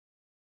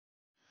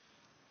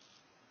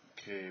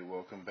Okay,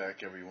 welcome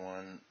back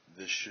everyone.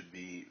 This should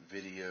be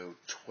video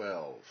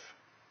 12.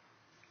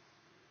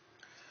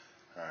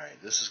 Alright,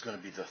 this is going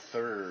to be the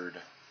third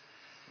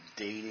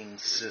dating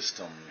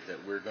system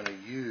that we're going to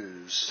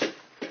use,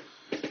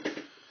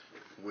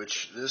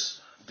 which this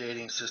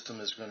dating system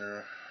is going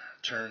to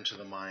turn to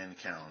the Mayan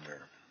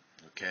calendar.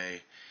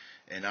 Okay,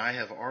 and I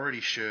have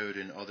already showed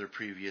in other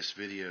previous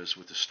videos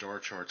with the star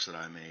charts that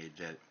I made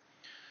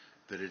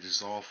that it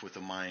is off with the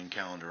Mayan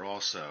calendar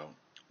also.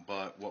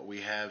 But what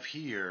we have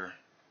here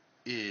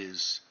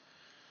is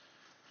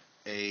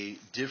a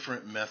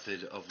different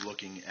method of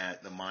looking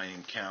at the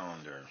Mayan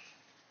calendar.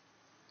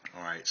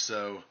 Alright,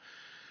 so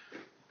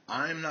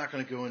I'm not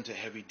going to go into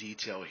heavy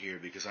detail here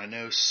because I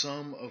know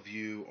some of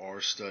you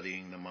are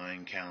studying the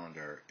Mayan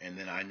calendar, and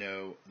then I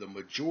know the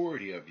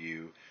majority of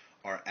you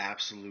are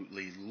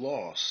absolutely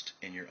lost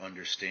in your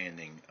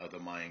understanding of the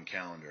Mayan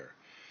calendar.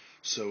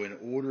 So in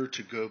order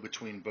to go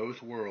between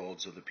both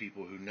worlds of the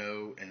people who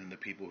know and the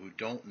people who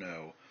don't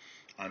know,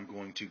 I'm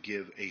going to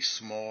give a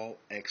small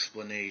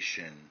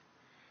explanation,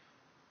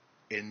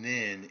 and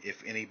then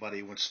if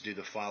anybody wants to do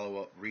the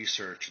follow-up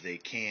research, they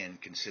can,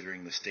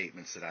 considering the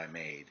statements that I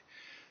made.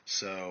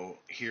 So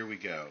here we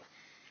go.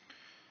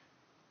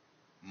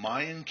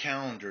 Mayan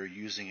calendar,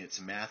 using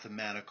its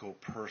mathematical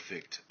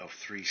perfect of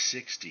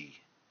 360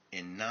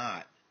 and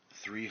not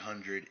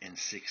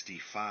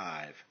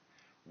 365,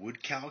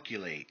 would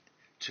calculate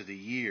to the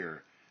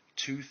year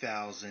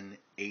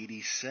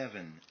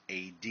 2087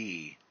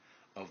 AD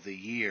of the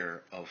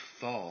year of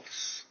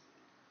Thoth's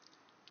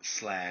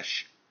 /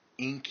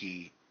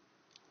 Enki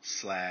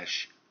 /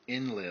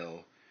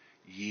 Enlil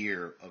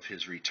year of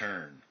his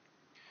return.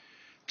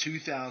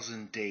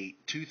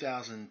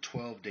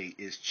 2012 date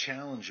is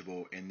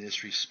challengeable in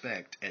this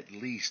respect, at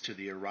least to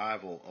the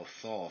arrival of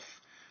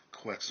Thoth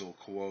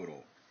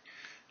Quetzalcoatl.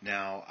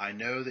 Now, I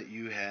know that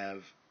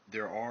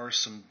there are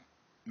some.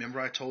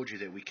 Remember I told you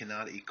that we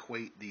cannot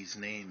equate these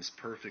names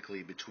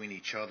perfectly between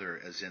each other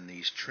as in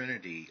these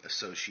Trinity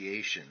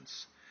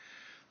associations.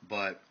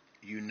 But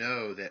you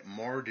know that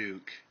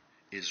Marduk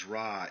is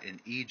Ra in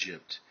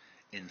Egypt,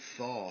 and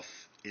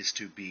Thoth is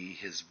to be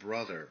his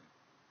brother.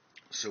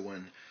 So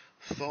when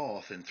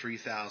Thoth in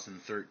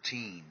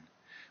 3013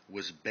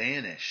 was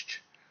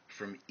banished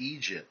from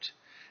Egypt,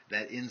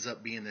 that ends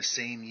up being the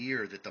same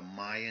year that the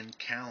Mayan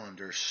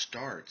calendar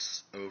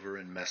starts over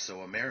in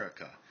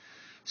Mesoamerica.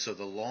 So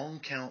the long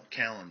count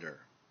calendar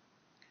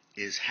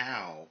is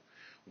how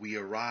we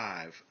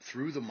arrive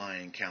through the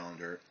Mayan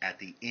calendar at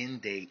the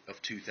end date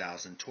of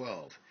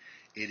 2012.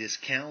 It is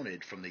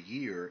counted from the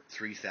year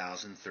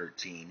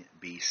 3013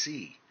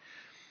 BC.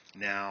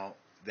 Now,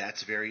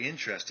 that's very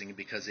interesting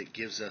because it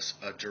gives us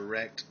a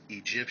direct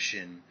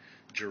Egyptian,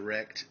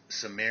 direct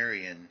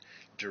Sumerian,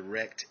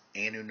 direct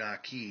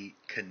Anunnaki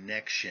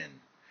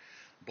connection.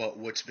 But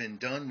what's been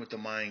done with the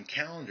Mayan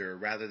calendar,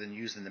 rather than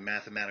using the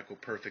mathematical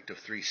perfect of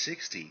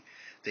 360,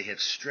 they have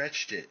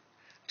stretched it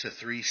to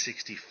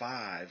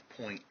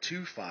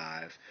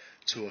 365.25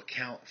 to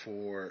account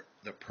for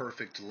the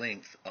perfect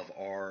length of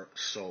our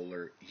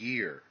solar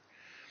year.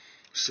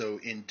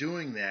 So in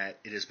doing that,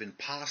 it has been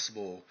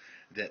possible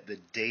that the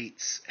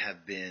dates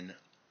have been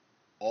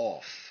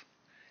off,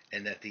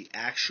 and that the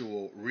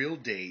actual real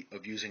date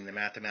of using the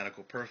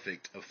mathematical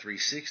perfect of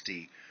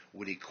 360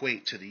 would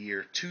equate to the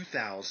year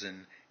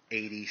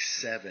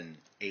 2087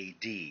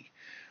 AD,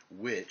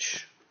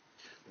 which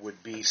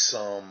would be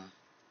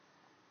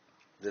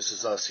this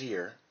is us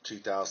here,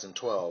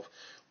 2012,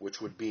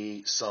 which would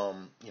be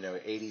some,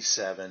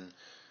 87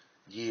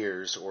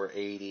 years or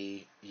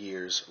 80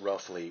 years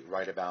roughly,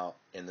 right about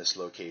in this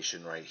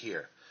location right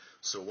here.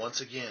 So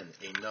once again,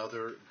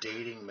 another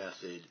dating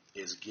method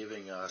is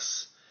giving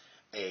us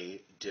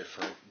a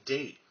different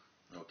date.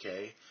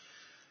 Okay?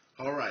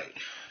 Alright,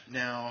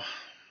 now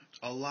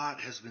a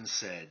lot has been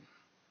said.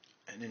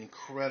 An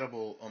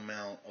incredible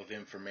amount of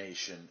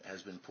information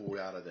has been pulled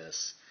out of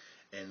this.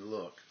 And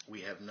look,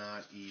 we have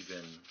not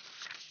even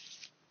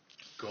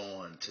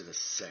gone to the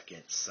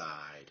second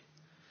side.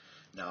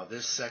 Now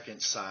this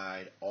second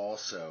side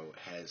also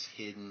has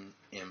hidden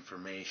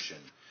information.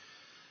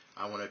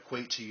 I want to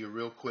equate to you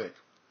real quick.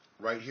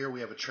 Right here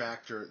we have a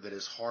tractor that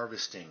is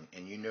harvesting,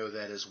 and you know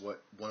that is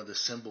what one of the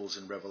symbols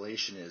in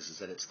Revelation is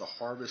that it's the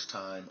harvest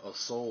time of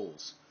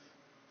souls.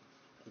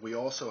 We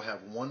also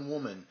have one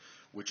woman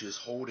which is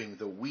holding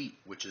the wheat,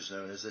 which is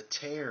known as a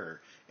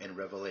tare in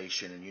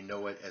Revelation, and you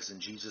know it as in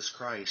Jesus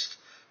Christ,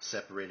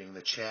 separating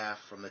the chaff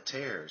from the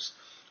tares.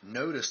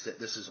 Notice that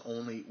this is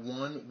only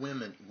one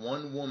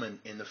woman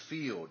in the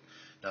field.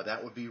 Now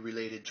that would be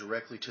related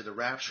directly to the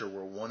rapture,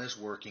 where one is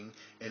working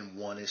and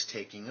one is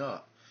taking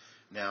up.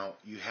 Now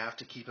you have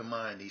to keep in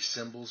mind these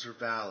symbols are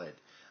valid.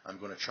 I'm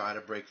going to try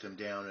to break them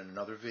down in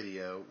another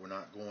video. We're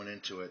not going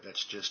into it.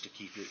 That's just to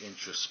keep your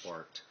interest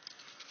sparked.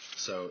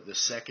 So the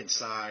second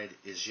side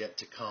is yet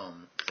to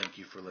come. Thank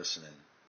you for listening.